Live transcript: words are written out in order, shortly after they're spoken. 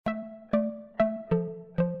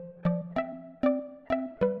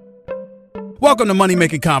Welcome to Money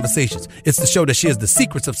Making Conversations. It's the show that shares the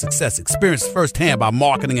secrets of success, experienced firsthand by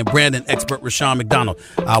marketing and branding expert Rashawn McDonald.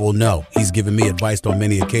 I will know he's given me advice on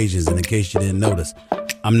many occasions, and in case you didn't notice,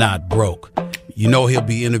 I'm not broke. You know he'll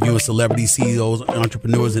be interviewing celebrity CEOs,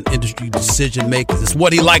 entrepreneurs, and industry decision makers. It's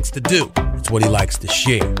what he likes to do. It's what he likes to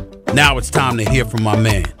share. Now it's time to hear from my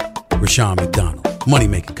man, Rashawn McDonald. Money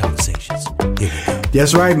Making Conversations. Here we go.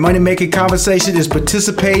 That's right. Money Making Conversation is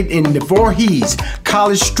participate in the Voorhees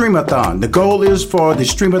College Streamathon. The goal is for the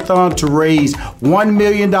Streamathon to raise $1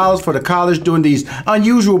 million for the college during these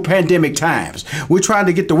unusual pandemic times. We're trying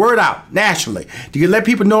to get the word out nationally to let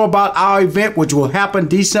people know about our event, which will happen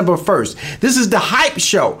December 1st. This is the Hype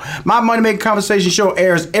Show. My Money Making Conversation show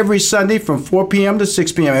airs every Sunday from 4 p.m. to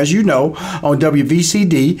 6 p.m., as you know, on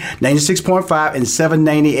WVCD 96.5 and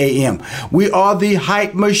 790 a.m. We are the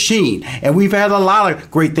Hype Machine, and we've had a lot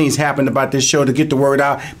of great things happen about this show to get the word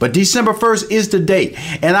out, but December 1st is the date,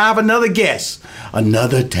 and I have another guest,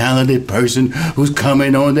 another talented person who's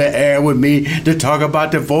coming on the air with me to talk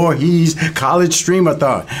about the Voorhees College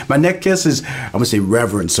Streamathon. My next guest is, I'm going to say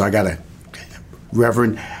Reverend, so I got to,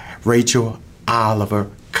 Reverend Rachel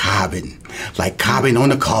Cobbin, like Cobbin on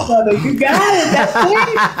the car. You got it. That's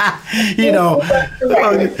it. You know,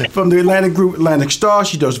 from the Atlantic group Atlantic Star,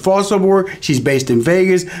 she does voiceover work. She's based in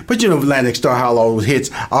Vegas, but you know Atlantic Star, how all those hits,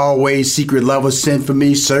 Always, Secret Lover, Sent for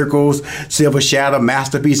Me, Circles, Silver Shadow,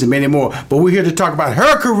 Masterpiece, and many more. But we're here to talk about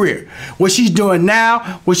her career, what she's doing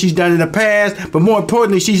now, what she's done in the past, but more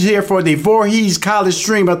importantly, she's here for the Voorhees College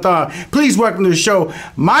Streamathon. Please welcome to the show,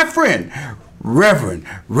 my friend, Reverend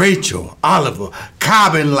Rachel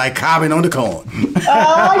Cobbin, like Cobbin on the corn.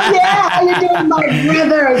 Oh, yeah. How you doing, my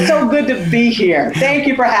brother? It's so good to be here. Thank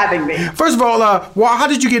you for having me. First of all, how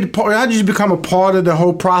did you become a part of the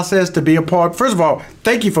whole process to be a part? First of all,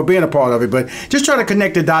 thank you for being a part of it, but just try to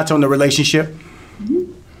connect the dots on the relationship.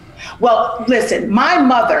 Mm-hmm. Well, listen, my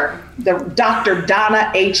mother, the Dr.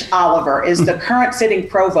 Donna H. Oliver, is the current sitting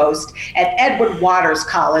provost at Edward Waters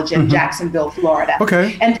College in Jacksonville, Florida.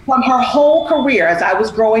 Okay. And from her whole career, as I was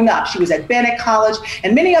growing up, she was at Bennett College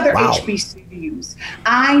and many other HBCUs.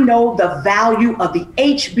 I know the value of the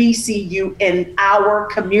HBCU in our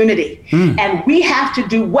community. And we have to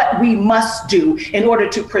do what we must do in order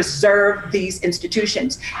to preserve these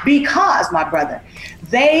institutions. Because, my brother,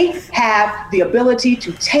 they have the ability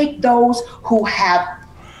to take those who have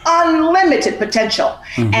unlimited potential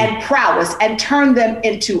and prowess and turn them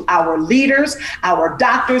into our leaders, our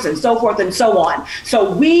doctors, and so forth and so on.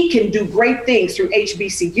 So we can do great things through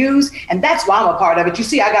HBCUs, and that's why I'm a part of it. You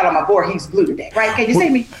see, I got on my Voorhees blue today, right? Can you see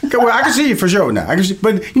me? Well, I can see you for sure now.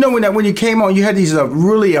 But you know, when you came on, you had these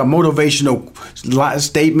really motivational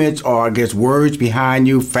statements, or I guess words behind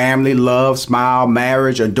you: family, love, smile,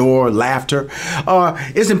 marriage, adore, laughter.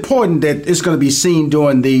 It's important that it's going to be seen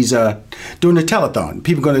during these during the telethon.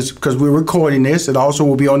 People going to, because we're recording this, it also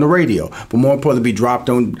will be on the radio, but more importantly, be dropped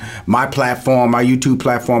on my platform, my YouTube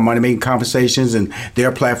platform, Money Making Conversations, and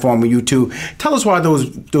their platform on YouTube. Tell us why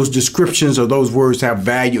those descriptions or those words have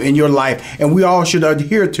value in your life, and we all should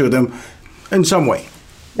adhere to them in some way.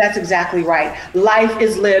 That's exactly right. Life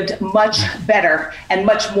is lived much better and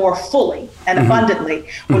much more fully and abundantly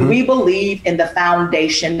when we believe in the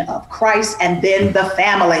foundation of Christ and then the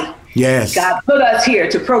family. Yes. God put us here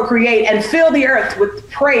to procreate and fill the earth with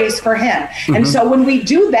praise for him. And so when we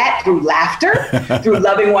do that through laughter, through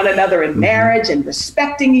loving one another in marriage and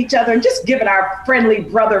respecting each other and just giving our friendly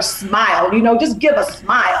brother smile, you know, just give a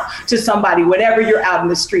smile to somebody whenever you're out in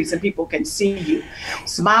the streets and people can see you.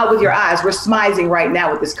 Smile with your eyes. We're smizing right now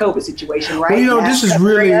with this COVID situation, right? Well, you know, this is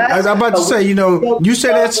really, I'm about to say, you know, you say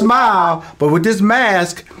that smile, but with this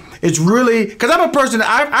mask, it's really, because I'm a person,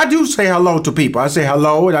 I do say hello to people. I say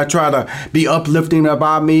hello, and I try to be uplifting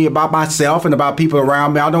about me, about myself, and about people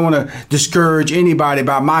around me. I don't want to discourage anybody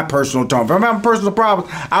about my personal tone. If I'm having personal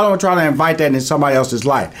problems, I don't try to invite that into somebody else's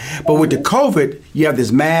life. But with the COVID, you have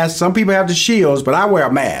this mask. Some people have the shields, but I wear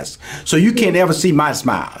a mask. So you can't ever see my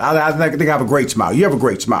smile. I think I have a great smile. You have a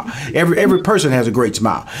great smile. Every person has a great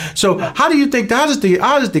smile. So how do you think, how does the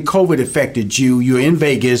COVID affected you? You're in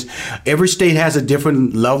Vegas. Every state has a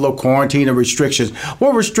different level of quarantine and restrictions.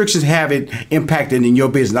 What restrictions have it impacted in your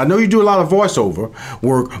business? I know you do a lot of voiceover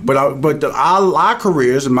work, but our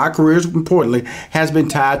careers, and my careers importantly, has been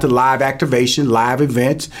tied to live activation, live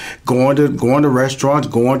events, going to restaurants,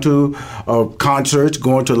 going to concerts,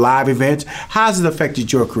 going to live events. How has it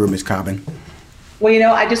affected your career, Ms. Cobbin? Well, you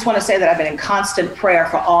know, I just want to say that I've been in constant prayer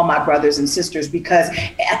for all my brothers and sisters because,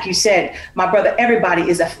 like you said, my brother, everybody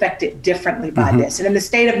is affected differently by this. And in the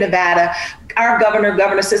state of Nevada, our governor,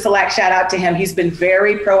 Governor Sisolak, shout out to him. He's been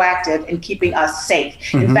very proactive in keeping us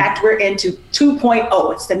safe. In fact, we're into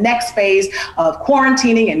 2.0. It's the next phase of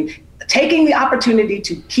quarantining and taking the opportunity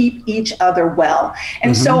to keep each other well.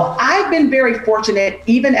 And so I've been very fortunate,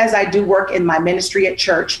 even as I do work in my ministry at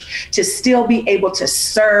church, to still be able to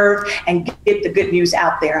serve and get the good news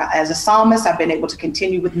out there. As a psalmist, I've been able to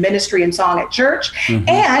continue with ministry and song at church.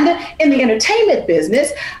 And in the entertainment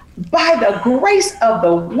business, by the grace of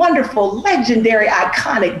the wonderful, legendary,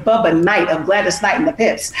 iconic Bubba Knight of Gladys Knight and the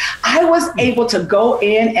Pips, I was able to go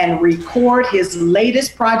in and record his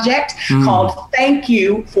latest project called Thank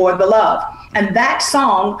You for the Love. And that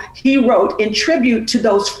song he wrote in tribute to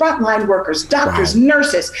those frontline workers, doctors,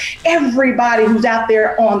 nurses, everybody who's out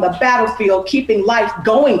there on the battlefield, keeping life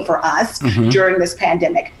going for us during this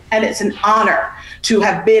pandemic. And it's an honor to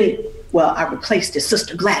have been, well, I replaced his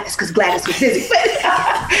sister Gladys because Gladys was busy.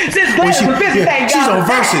 Since Gladys was busy, thank God. She's on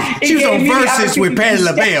Versus. She was on Versus with Patti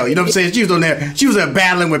LaBelle. You know what I'm saying? She was on there. She was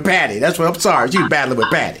battling with Patti. That's what I'm sorry. She was battling with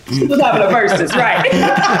Patti. She was having a Versus,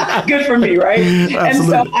 right? Good for me, right? Absolutely.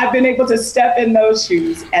 And so I've been able to step in those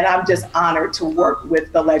shoes, and I'm just honored to work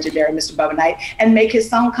with the legendary Mr. Bubba Knight and make his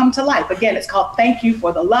song come to life. Again, it's called Thank You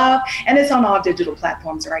for the Love, and it's on all digital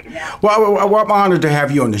platforms right now. Well, I'm honored to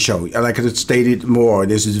have you on the show. Like I stated more,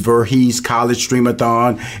 this is Verhees College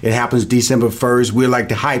Streamathon. It happens December 1st. We're like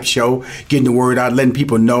the hype show, getting the word out, letting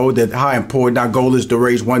people know that how important our goal is to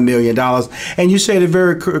raise $1 million. And you said it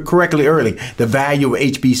very correctly early, the value of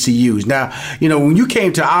HBCUs. Now, you know, when you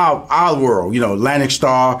came to our world, you know, Atlantic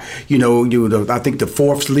Star, you know, I think the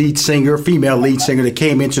fourth female lead singer that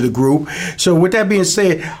came into the group. So with that being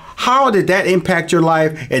said, how did that impact your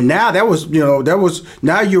life? And now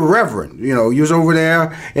now you're reverend. You know, you was over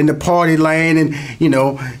there in the party lane and, you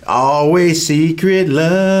know, always secret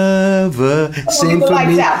lover, sing for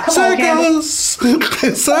me. Circles.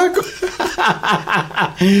 Circles.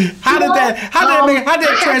 How did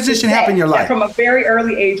that transition happen in your life? From a very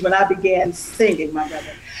early age when I began singing, my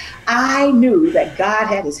brother, I knew that God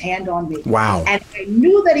had his hand on me. Wow. And I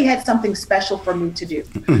knew that he had something special for me to do.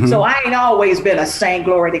 So I ain't always been a saying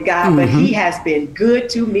glory to God, but he has been good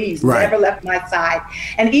to me. He's never left my side.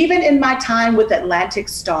 And even in my time with Atlantic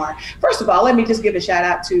Star, first of all, let me just give a shout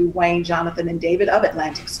out to Wayne, Jonathan, and David of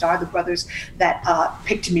Atlantic Star, the brothers that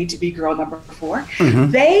picked me to be girl number 4.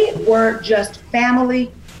 They were just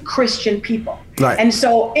family Christian people. Right. And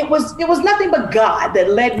so it was nothing but God that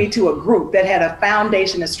led me to a group that had a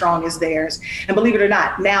foundation as strong as theirs. And believe it or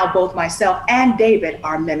not, now both myself and David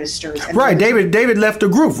are ministers. Right. David left the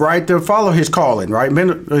group, right, to follow his calling, right?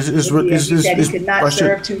 He said he could not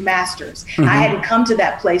serve two masters. I hadn't come to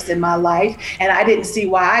that place in my life, and I didn't see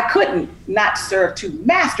why I couldn't not serve two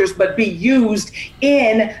masters, but be used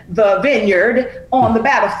in the vineyard, on the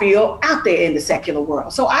battlefield, out there in the secular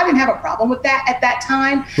world. So I didn't have a problem with that at that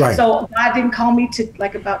time. Right. So God didn't call me to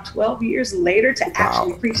like about 12 years later to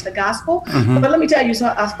actually preach the gospel. But let me tell you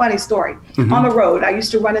a funny story. On the road, I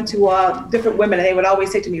used to run into different women, and they would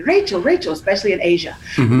always say to me, Rachel, especially in Asia,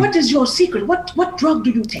 what is your secret? What drug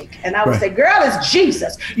do you take? And I would say, girl, it's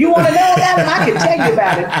Jesus. You want to know that? And I can tell you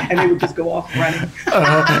about it. And they would just go off running.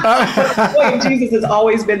 Boy, Jesus has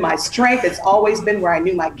always been my strength. It's always been where I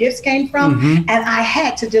knew my gifts came from. And I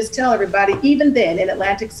had to just tell everybody, even then in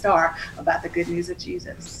Atlantic Star, about the good news of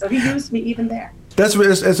Jesus. So he used me even there. That's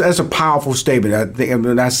a powerful statement. I think,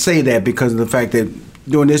 and I say that because of the fact that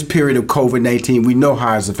during this period of COVID-19, we know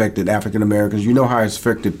how it's affected African Americans. You know how it's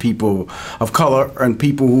affected people of color and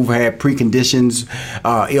people who've had preconditions,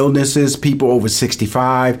 illnesses, people over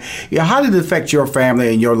 65. Yeah, how did it affect your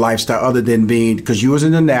family and your lifestyle other than being, because you was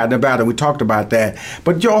in Nevada, we talked about that,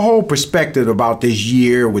 but your whole perspective about this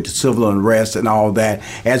year with the civil unrest and all that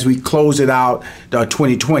as we close it out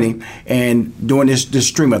 2020 and doing this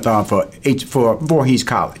streamathon for Verhees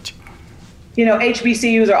College? You know,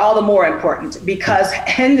 HBCUs are all the more important because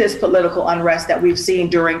in this political unrest that we've seen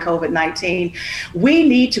during COVID-19, we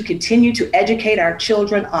need to continue to educate our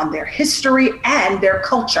children on their history and their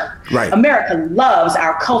culture. Right. America loves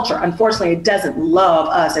our culture. Unfortunately, it doesn't love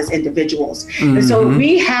us as individuals. And so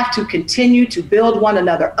we have to continue to build one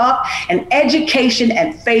another up, and education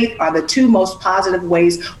and faith are the two most positive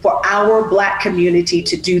ways for our Black community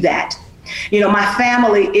to do that. You know, my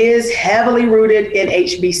family is heavily rooted in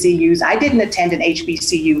HBCUs. I didn't attend an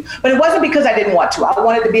HBCU, but it wasn't because I didn't want to. I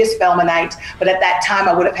wanted to be a Spelmanite, but at that time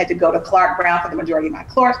I would have had to go to Clark Brown for the majority of my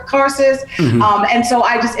courses. And so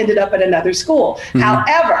I just ended up at another school.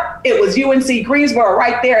 However, it was UNC Greensboro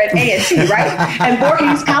right there at A&T, right? And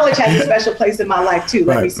Verhees College has a special place in my life too.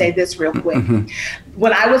 Let me say this real quick.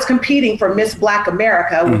 when I was competing for Miss Black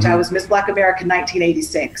America, which I was Miss Black America in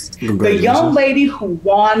 1986, the young lady who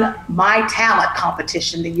won my talent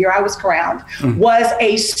competition the year I was crowned was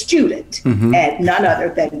a student at none other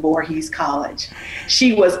than Voorhees College.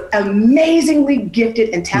 She was amazingly gifted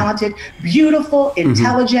and talented, beautiful,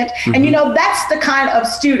 intelligent, and you know, that's the kind of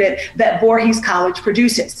student that Voorhees College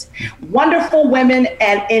produces. Wonderful women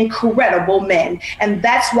and incredible men. And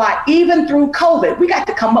that's why even through COVID, we got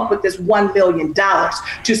to come up with this $1 million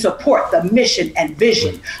to support the mission and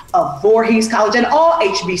vision of Voorhees College and all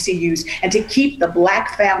HBCUs, and to keep the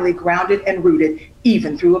Black family grounded and rooted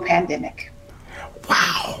even through a pandemic.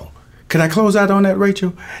 Wow. Can I close out on that,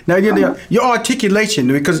 Rachel? Now, your articulation,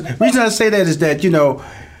 because the reason I say that is that, you know,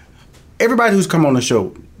 everybody who's come on the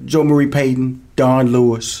show, Jo Marie Payton, Don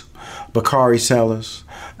Lewis, Bakari Sellers,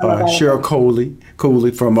 Cheryl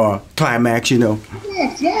Cooley from Climax, you know.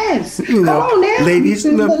 Yes. You know, come on now. Ladies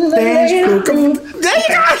in the dance crew.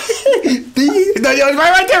 There you go.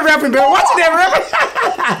 Right there, rapping, Bill. Watch that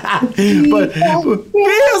rapping. But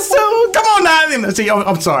real soon. Come on now. See,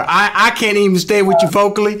 I'm sorry. I can't even stay with you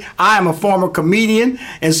vocally. I am a former comedian,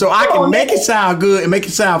 and so I can make it sound good and make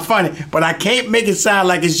it sound funny, but I can't make it sound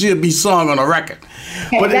like it should be sung on a record.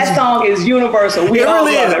 But that song is universal. We all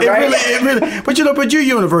really love is. it, right? It really. But you're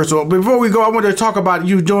universal. Before we go, I wanted to talk about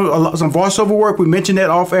you doing some voiceover work. We mentioned that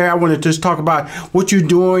off air. I wanted to just talk about what you're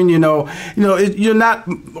doing. You're not.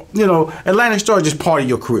 Atlantic Star is just part of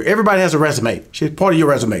your career. Everybody has a resume. It's part of your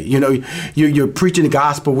resume. You're preaching the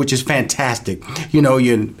gospel, which is fantastic. You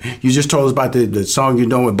just told us about the song you're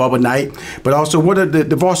doing with Bubba Knight, but also what are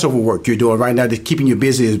the voiceover work you're doing right now that's keeping you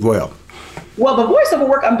busy as well. Well, the voiceover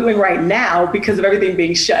work I'm doing right now, because of everything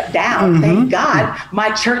being shut down, thank God,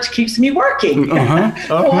 my church keeps me working.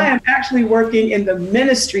 So I am actually working in the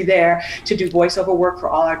ministry there to do voiceover work for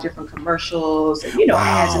all our different commercials and,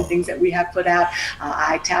 ads and things that we have put out.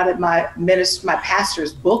 I touted my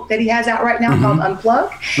pastor's book that he has out right now called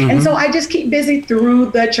Unplug. And so I just keep busy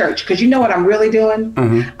through the church, because you know what I'm really doing?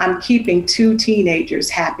 I'm keeping 2 teenagers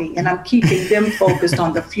happy, and I'm keeping them focused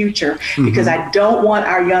on the future, because I don't want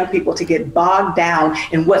our young people to get bogged down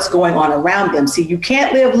in what's going on around them. See, you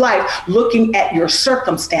can't live life looking at your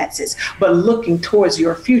circumstances, but looking towards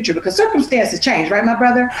your future, because circumstances change, right, my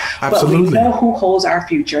brother? Absolutely. But we know who holds our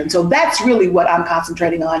future. And so that's really what I'm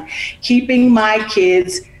concentrating on, keeping my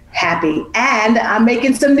kids happy. And I'm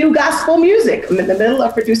making some new gospel music. I'm in the middle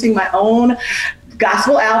of producing my own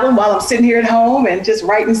gospel album while I'm sitting here at home and just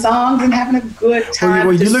writing songs and having a good time.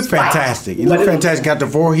 Well, you look fantastic. You look fantastic. Got the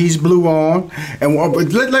Voorhees blue on, and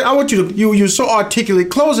I want you to. You're so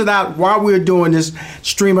articulate. Close it out while we're doing this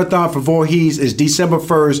streamathon for Voorhees. Is December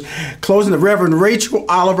 1st. Closing the Reverend Rachel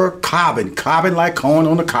Oliver Cobbin. Cobbin like corn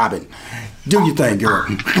on the cobbin. Do your thing, girl.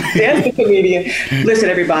 That's the comedian. Listen,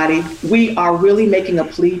 everybody, we are really making a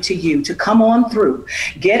plea to you to come on through.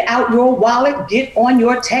 Get out your wallet, get on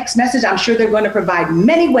your text message. I'm sure they're going to provide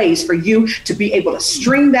many ways for you to be able to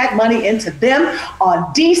stream that money into them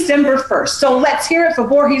on December 1st. So let's hear it for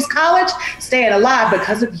Voorhees College, staying alive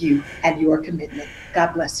because of you and your commitment.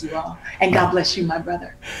 God bless you all. And God bless you, my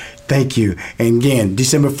brother. Thank you. And again,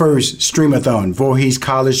 December 1st, Streamathon, Voorhees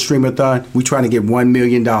College Streamathon. We're trying to get $1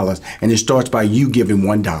 million. And it starts by you giving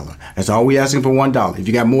 $1. That's all we're asking for, $1. If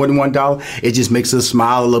you got more than $1, it just makes us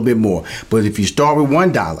smile a little bit more. But if you start with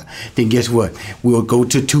 $1, then guess what? We'll go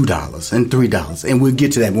to $2 and $3, and we'll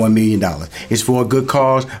get to that $1 million. It's for a good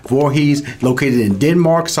cause. Voorhees, located in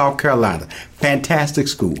Denmark, South Carolina. Fantastic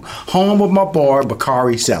school. Home of my boy,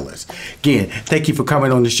 Bakari Sellers. Again, thank you for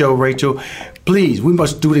coming on the show, Rachel. Please, we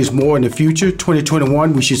must do this more in the future.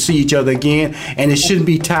 2021, we should see each other again, and it shouldn't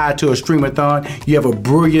be tied to a streamathon. You have a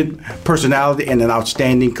brilliant personality and an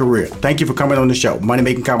outstanding career. Thank you for coming on the show. Money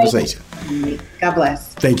Making Conversation. God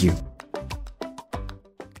bless. Thank you.